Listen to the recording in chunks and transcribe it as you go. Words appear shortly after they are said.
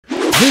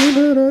Bring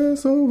that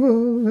ass over,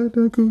 let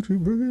that coochie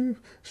breathe.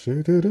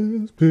 Shake that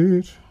ass,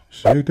 bitch.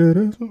 Shake that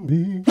ass for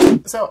me.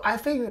 So I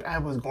figured I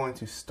was going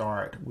to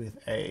start with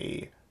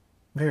a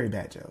very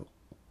bad joke.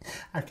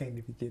 I can't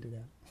even get it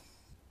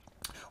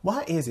out.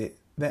 Why is it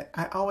that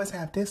I always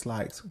have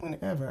dislikes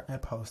whenever I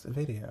post a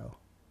video?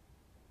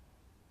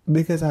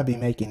 Because I be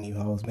making you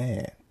hoes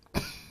mad.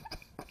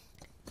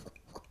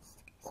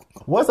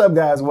 What's up,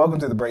 guys? Welcome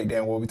to the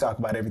Breakdown, where we talk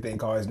about everything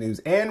cars, news,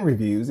 and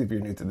reviews. If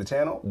you're new to the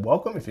channel,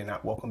 welcome. If you're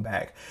not, welcome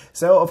back.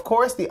 So, of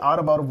course, the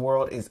automotive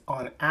world is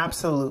on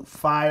absolute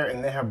fire,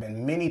 and there have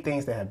been many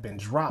things that have been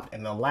dropped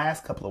in the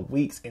last couple of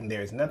weeks, and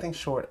there is nothing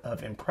short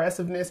of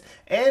impressiveness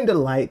and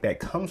delight that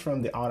comes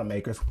from the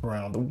automakers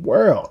around the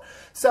world.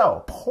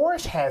 So,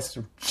 Porsche has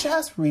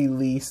just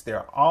released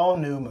their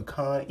all-new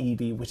Macan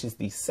EV, which is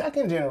the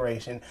second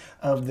generation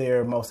of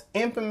their most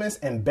infamous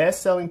and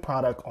best-selling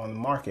product on the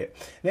market.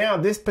 Now,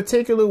 this particular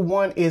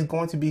one is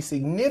going to be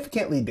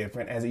significantly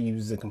different, as it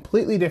uses a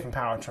completely different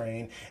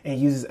powertrain and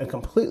uses a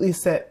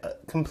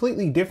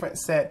completely different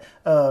set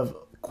of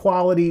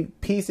quality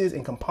pieces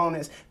and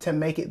components to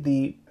make it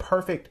the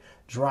perfect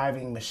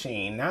driving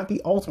machine. Not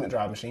the ultimate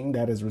driving machine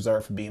that is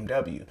reserved for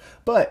BMW.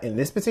 But in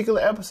this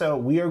particular episode,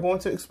 we are going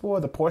to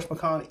explore the Porsche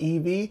Macan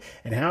EV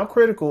and how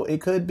critical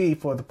it could be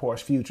for the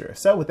Porsche future.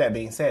 So with that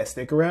being said,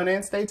 stick around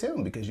and stay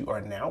tuned, because you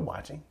are now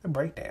watching the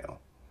Breakdown.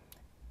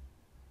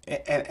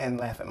 And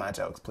laugh at my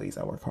jokes, please.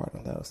 I work hard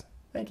on those.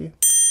 Thank you.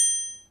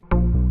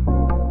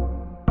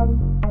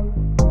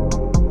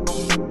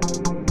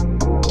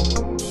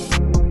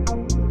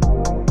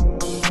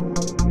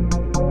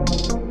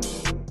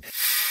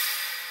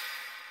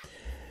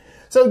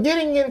 So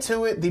getting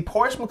into it, the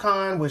Porsche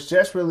Macan was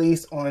just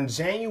released on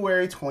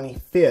January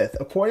 25th.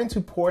 According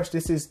to Porsche,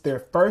 this is their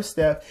first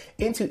step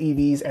into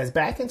EVs, as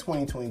back in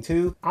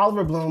 2022,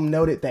 Oliver Blume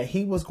noted that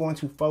he was going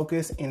to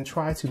focus and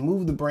try to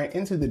move the brand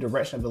into the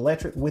direction of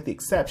electric, with the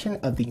exception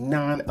of the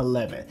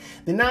 911.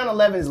 The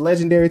 911 is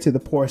legendary to the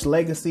Porsche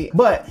legacy,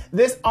 but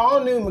this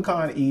all-new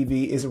Macan EV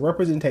is a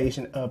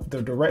representation of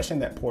the direction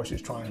that Porsche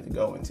is trying to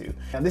go into.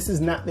 Now, this is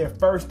not their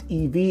first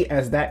EV,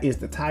 as that is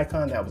the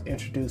Taycan that was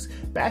introduced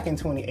back in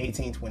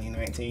 2019,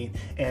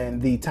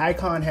 and the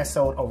Taycan has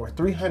sold over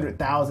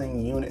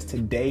 300,000 units to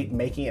date,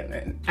 making it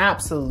an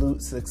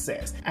absolute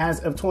success.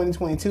 As of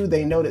 2022,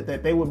 they noted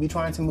that they would be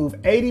trying to move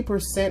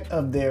 80%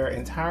 of their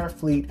entire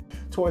fleet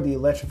toward the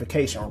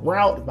electrification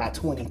route by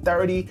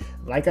 2030,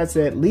 like I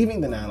said, leaving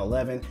the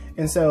 911.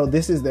 And so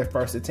this is their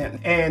first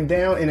attempt. And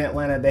down in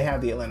Atlanta, they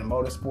have the Atlanta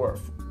Motorsport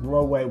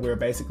roadway, where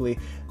basically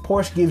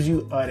Porsche gives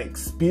you an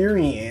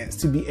experience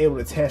to be able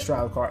to test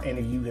drive a car. And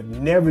if you have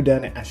never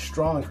done it, I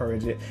strongly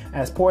encourage it,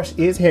 as Porsche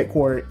is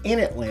headquartered in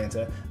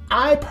Atlanta.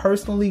 I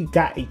personally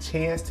got a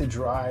chance to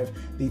drive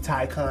the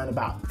Taycan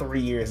about 3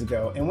 years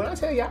ago, and when I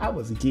tell you I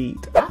was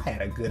geeked, I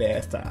had a good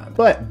ass time.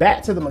 But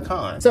back to the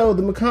Macan. So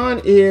the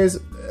Macan is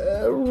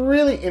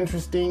really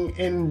interesting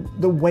in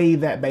the way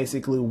that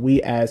basically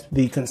we as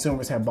the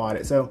consumers have bought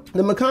it. So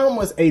the Macan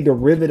was a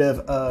derivative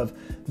of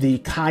the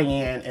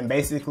Cayenne, and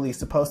basically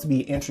supposed to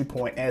be an entry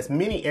point, as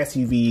many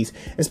SUVs,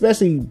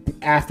 especially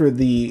after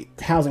the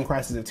housing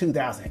crisis of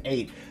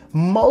 2008,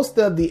 most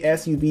of the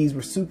SUVs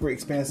were super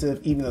expensive,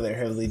 even though they're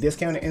heavily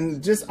discounted,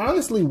 and just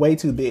honestly way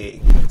too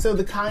big. So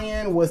the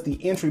Cayenne was the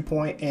entry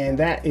point, and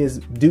that is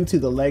due to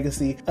the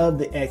legacy of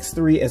the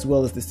X3 as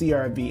well as the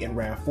CR-V and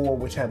RAV4,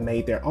 which have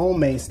made their own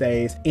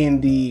mainstays in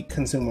the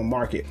consumer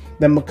market.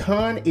 The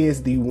Macan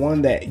is the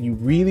one that you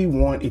really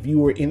want if you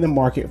were in the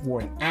market for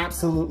an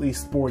absolutely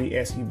sporty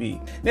SUV.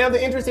 Now,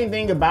 the interesting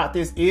thing about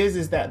this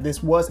is that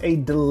this was a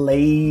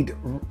delayed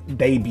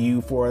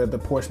debut for the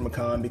Porsche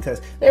Macan,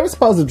 because they were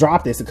supposed to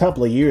drop this a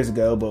couple of years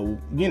ago, but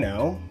you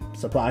know,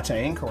 supply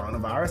chain,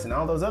 coronavirus, and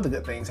all those other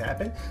good things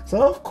happen.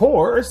 So of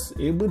course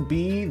it would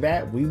be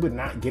that we would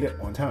not get it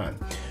on time.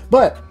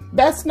 But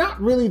that's not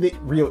really the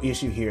real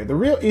issue here. The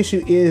real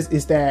issue is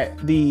that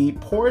the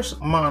Porsche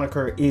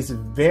moniker is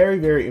very,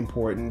 very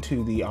important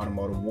to the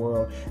automotive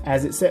world,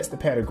 as it sets the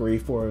pedigree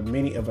for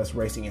many of us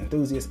racing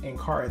enthusiasts and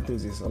car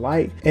enthusiasts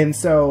alike. And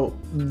so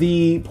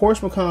the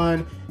Porsche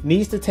Macan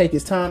needs to take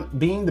its time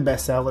being the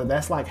bestseller.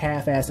 That's like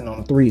half-assing on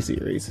a 3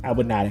 Series. I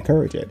would not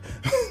encourage it.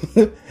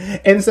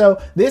 And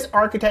so this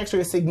architecture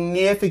is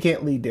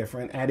significantly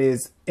different,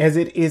 as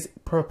it is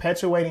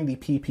perpetuating the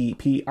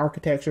PPP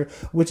architecture,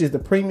 which is the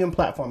premium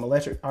platform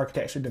electric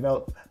architecture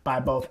developed by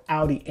both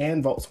Audi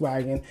and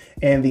Volkswagen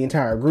and the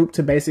entire group,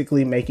 to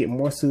basically make it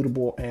more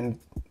suitable and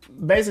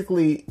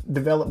basically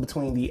develop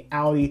between the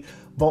Audi,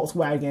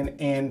 Volkswagen,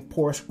 and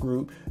Porsche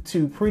group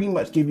to pretty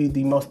much give you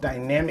the most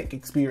dynamic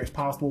experience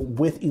possible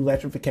with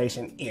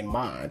electrification in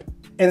mind.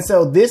 And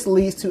so this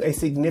leads to a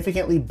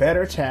significantly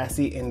better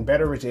chassis and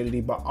better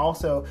rigidity, but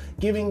also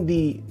giving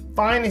the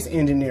finest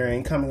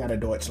engineering coming out of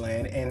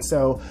Deutschland. And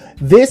so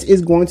this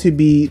is going to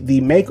be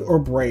the make or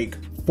break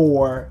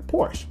for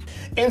Porsche.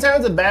 In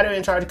terms of battery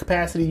and charging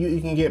capacity,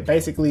 you can get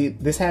basically,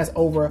 this has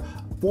over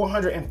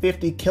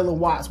 450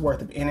 kilowatts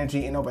worth of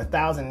energy and over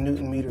 1,000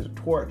 Newton meters of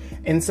torque.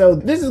 And so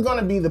this is going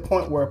to be the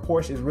point where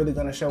Porsche is really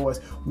going to show us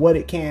what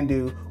it can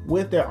do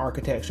with their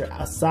architecture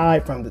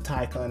aside from the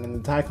Taycan, and the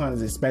Taycan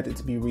is expected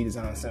to be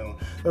redesigned soon.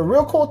 The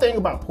real cool thing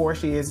about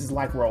Porsche is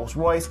like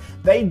Rolls-Royce,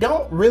 they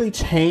don't really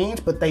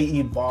change, but they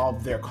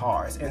evolve their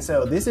cars. And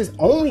so this is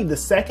only the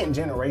second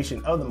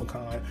generation of the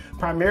Macan,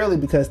 primarily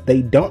because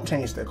they don't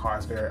change their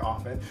cars very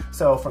often.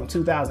 So from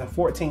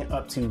 2014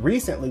 up to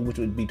recently, which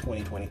would be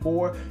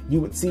 2024,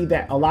 you would see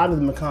that a lot of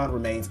the Macan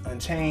remains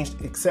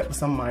unchanged except for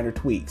some minor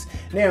tweaks.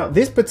 Now,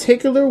 this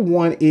particular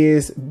one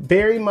is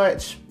very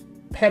much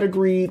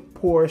pedigreed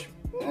Porsche.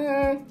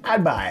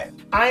 I'd buy it.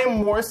 I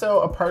am more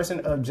so a person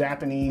of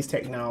Japanese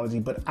technology,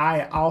 but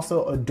I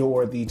also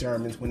adore the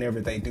Germans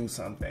whenever they do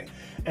something.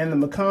 And the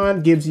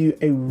Macan gives you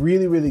a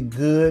really, really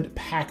good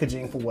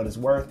packaging for what it's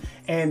worth.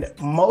 And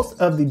most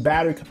of the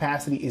battery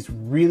capacity is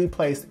really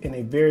placed in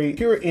a very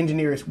pure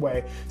engineerish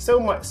way. So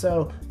much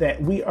so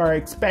that we are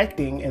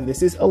expecting, and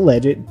this is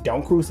alleged,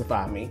 don't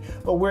crucify me,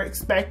 but we're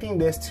expecting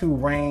this to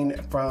range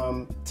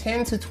from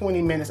 10 to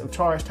 20 minutes of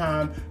charge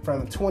time,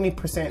 from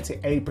 20% to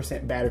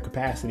 80% battery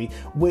capacity,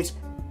 which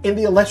in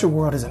the electric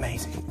world is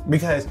amazing,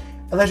 because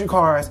electric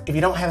cars, if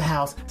you don't have a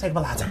house, take up a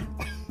lot of time.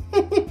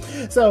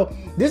 So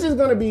this is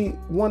going to be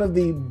one of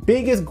the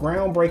biggest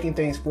groundbreaking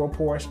things for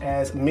Porsche,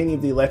 as many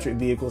of the electric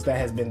vehicles that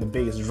has been the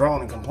biggest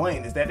drawn and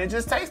complaint is that it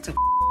just takes too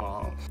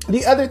long.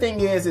 The other thing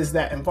is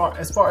that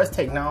as far as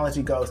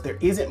technology goes, there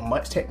isn't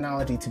much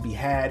technology to be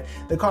had.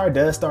 The car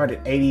does start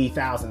at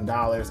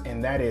 $80,000,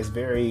 and that is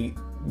very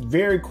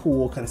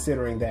cool,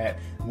 considering that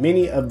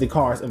many of the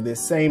cars of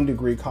this same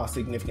degree cost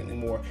significantly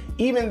more.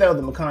 Even though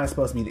the Macan is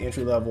supposed to be the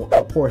entry level,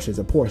 a Porsche is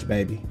a Porsche,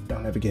 baby.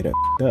 Don't ever get it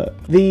up.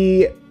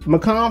 The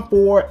Macan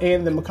 4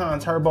 and the Macan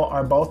Turbo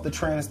are both the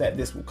trims that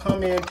this will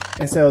come in.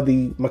 And so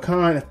the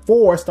Macan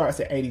 4 starts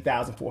at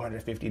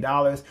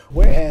 $80,450,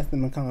 whereas the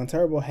Macan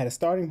Turbo had a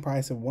starting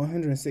price of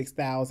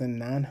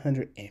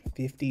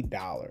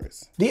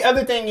 $106,950. The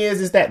other thing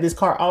is that this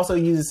car also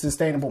uses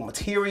sustainable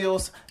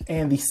materials,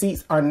 and the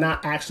seats are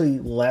not actually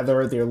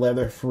leather. They're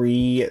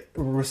leather-free,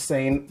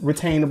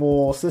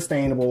 retainable,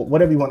 sustainable,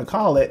 whatever you want to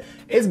call it.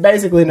 It's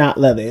basically not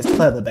leather, it's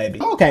leather,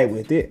 baby. I'm okay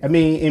with it. I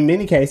mean, in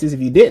many cases,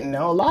 if you didn't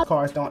know, a lot of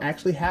cars don't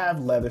actually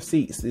have leather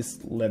seats. It's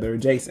leather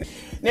adjacent.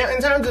 Now,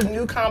 in terms of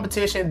new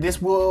competition,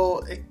 this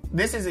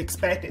is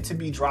expected to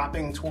be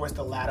dropping towards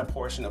the latter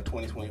portion of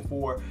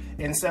 2024.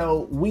 And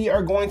so we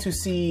are going to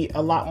see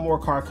a lot more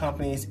car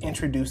companies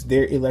introduce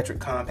their electric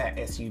compact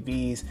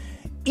SUVs,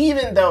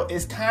 even though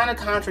it's kind of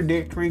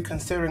contradictory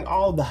considering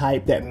all of the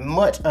hype that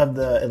much of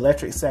the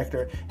electric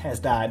sector has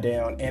died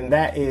down, and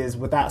that is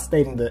without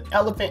stating the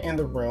elephant in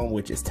the room,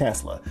 which is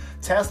Tesla.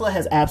 Tesla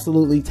has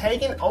absolutely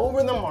taken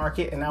over the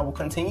market, and I will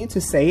continue to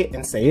say it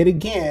and say it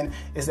again,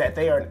 is that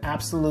they are an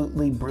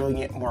absolutely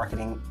brilliant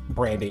marketing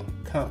branding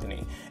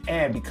company.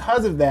 And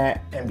because of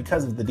that, and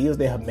because of the deals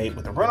they have made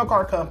with the rental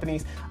car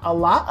companies, a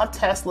lot of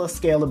Tesla's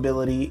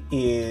scalability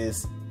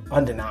is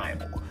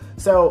undeniable.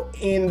 So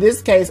in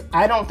this case,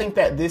 I don't think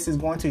that this is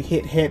going to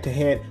hit head to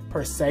head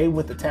per se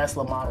with the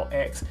Tesla Model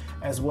X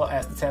as well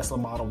as the Tesla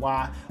Model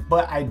Y,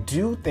 but I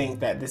do think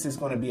that this is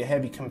going to be a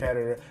heavy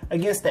competitor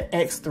against the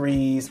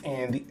X3s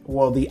and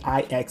the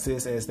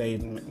iXs, as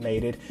they've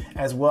made it,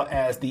 as well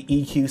as the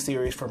EQ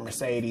series from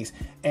Mercedes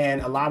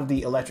and a lot of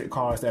the electric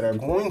cars that are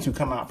going to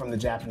come out from the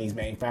Japanese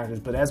manufacturers.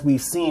 But as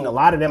we've seen, a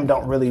lot of them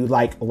don't really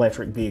like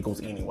electric vehicles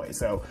anyway,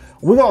 so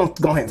we're going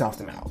to go ahead and toss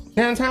them out.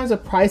 Now, in terms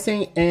of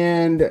pricing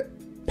and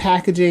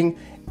packaging,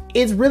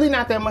 it's really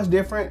not that much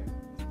different.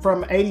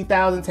 From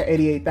 $80,000 to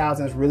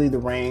 $88,000 is really the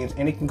range,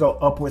 and it can go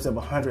upwards of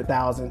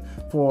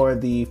 $100,000 for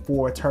the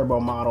 4 turbo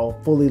model,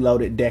 fully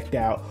loaded, decked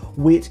out,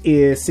 which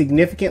is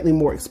significantly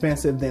more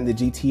expensive than the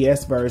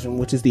GTS version,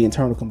 which is the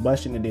internal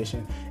combustion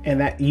edition, and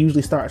that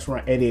usually starts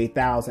around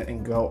 $88,000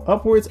 and go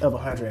upwards of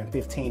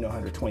 $115,000 or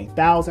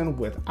 $120,000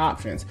 with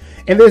options.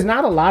 And there's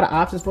not a lot of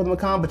options for the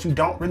Macan, but you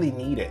don't really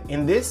need it.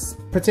 In this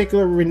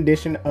particular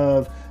rendition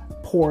of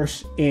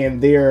Porsche and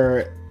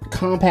their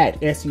compact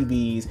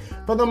SUVs,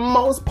 for the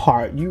most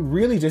part, you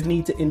really just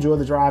need to enjoy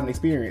the driving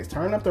experience.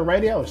 Turn up the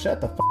radio and shut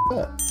the f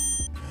up.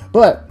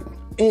 But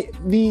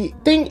the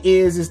thing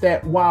is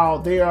that while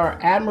they are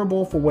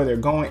admirable for where they're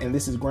going, and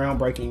this is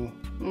groundbreaking,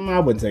 I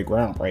wouldn't say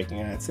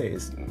groundbreaking, I'd say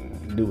it's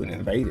new and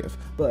innovative,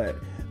 but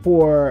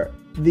for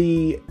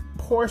the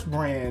Porsche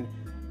brand,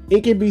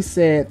 it can be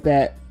said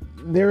that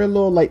they're a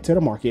little late to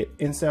the market,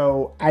 and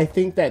so I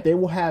think that they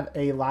will have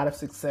a lot of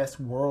success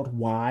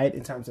worldwide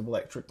in terms of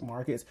electric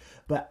markets,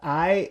 but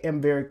I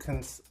am very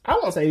I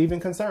won't say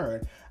even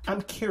concerned.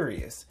 I'm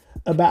curious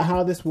about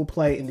how this will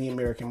play in the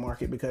American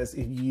market, because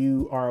if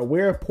you are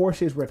aware of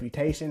Porsche's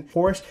reputation,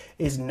 Porsche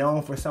is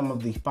known for some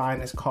of the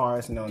finest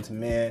cars known to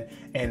man,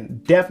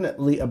 and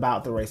definitely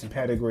about the racing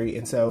pedigree.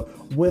 And so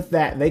with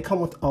that, they come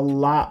with a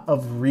lot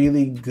of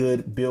really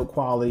good build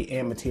quality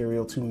and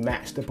material to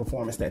match the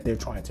performance that they're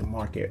trying to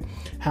market.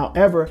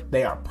 However,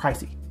 they are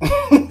pricey.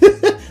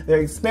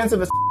 They're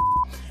expensive as,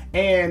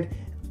 and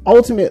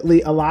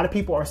ultimately, a lot of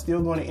people are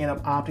still going to end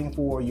up opting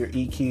for your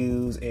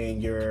EQs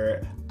and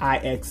your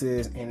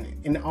iXs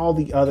and all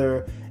the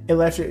other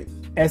electric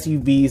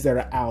SUVs that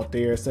are out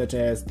there, such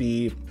as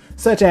the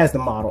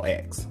Model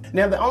X.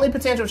 Now, the only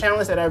potential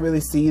challenge that I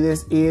really see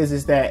this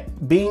is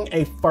that being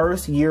a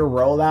first year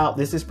rollout,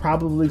 this is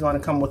probably going to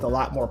come with a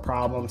lot more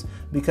problems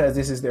because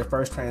this is their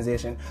first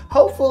transition.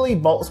 Hopefully,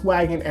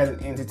 Volkswagen as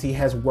an entity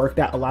has worked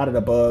out a lot of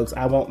the bugs.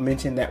 I won't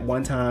mention that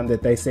one time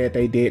that they said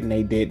they did and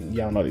they didn't.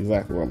 Y'all know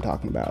exactly what I'm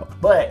talking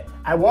about. But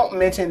I won't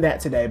mention that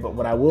today, but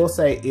what I will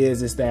say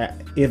is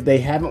that if they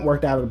haven't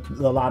worked out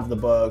a lot of the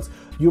bugs,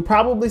 you'll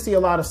probably see a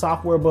lot of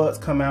software bugs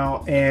come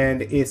out,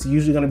 and it's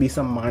usually going to be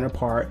some minor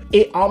part.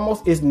 It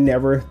almost is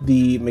never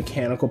the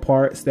mechanical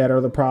parts that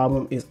are the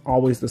problem, it's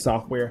always the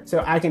software.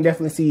 So I can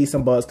definitely see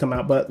some bugs come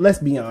out, but let's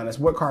be honest,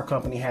 what car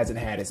company hasn't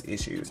had its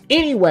issues?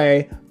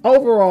 Anyway,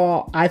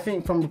 overall, I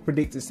think from a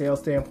predicted sales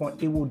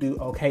standpoint, it will do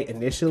okay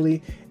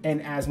initially,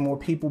 and as more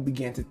people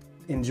begin to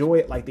enjoy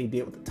it like they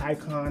did with the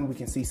Taycan, we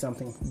can see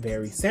something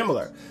very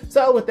similar.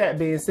 So with that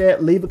being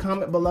said, leave a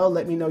comment below.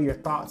 Let me know your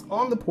thoughts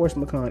on the Porsche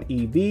Macan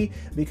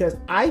EV, because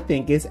I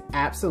think it's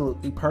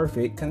absolutely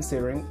perfect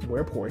considering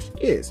where Porsche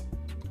is.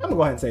 I'm gonna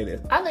go ahead and say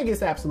this. I think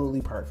it's absolutely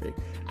perfect.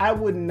 I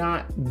would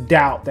not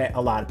doubt that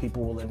a lot of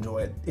people will enjoy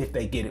it if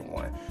they get it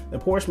one. The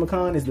Porsche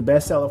Macan is the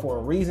best seller for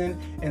a reason,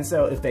 and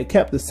so if they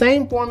kept the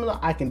same formula,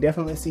 I can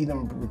definitely see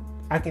them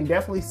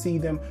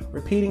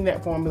repeating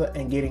that formula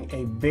and getting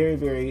a very,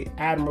 very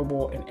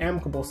admirable and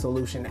amicable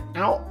solution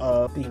out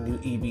of the new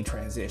EV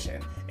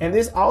transition. And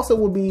this also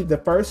will be the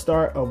first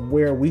start of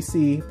where we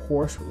see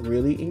Porsche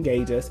really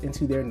engage us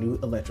into their new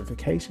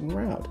electrification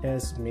route,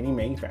 as many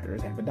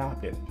manufacturers have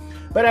adopted.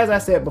 But as I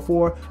said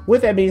before,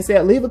 with that being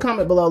said, leave a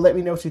comment below. Let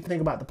me know what you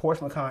think about the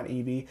Porsche Macan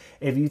EV.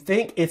 If you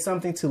think it's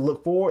something to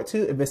look forward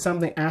to, if it's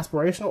something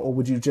aspirational, or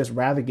would you just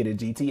rather get a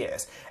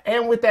GTS?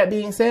 And with that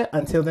being said,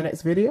 until the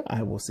next video,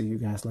 I will see you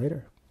guys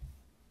later.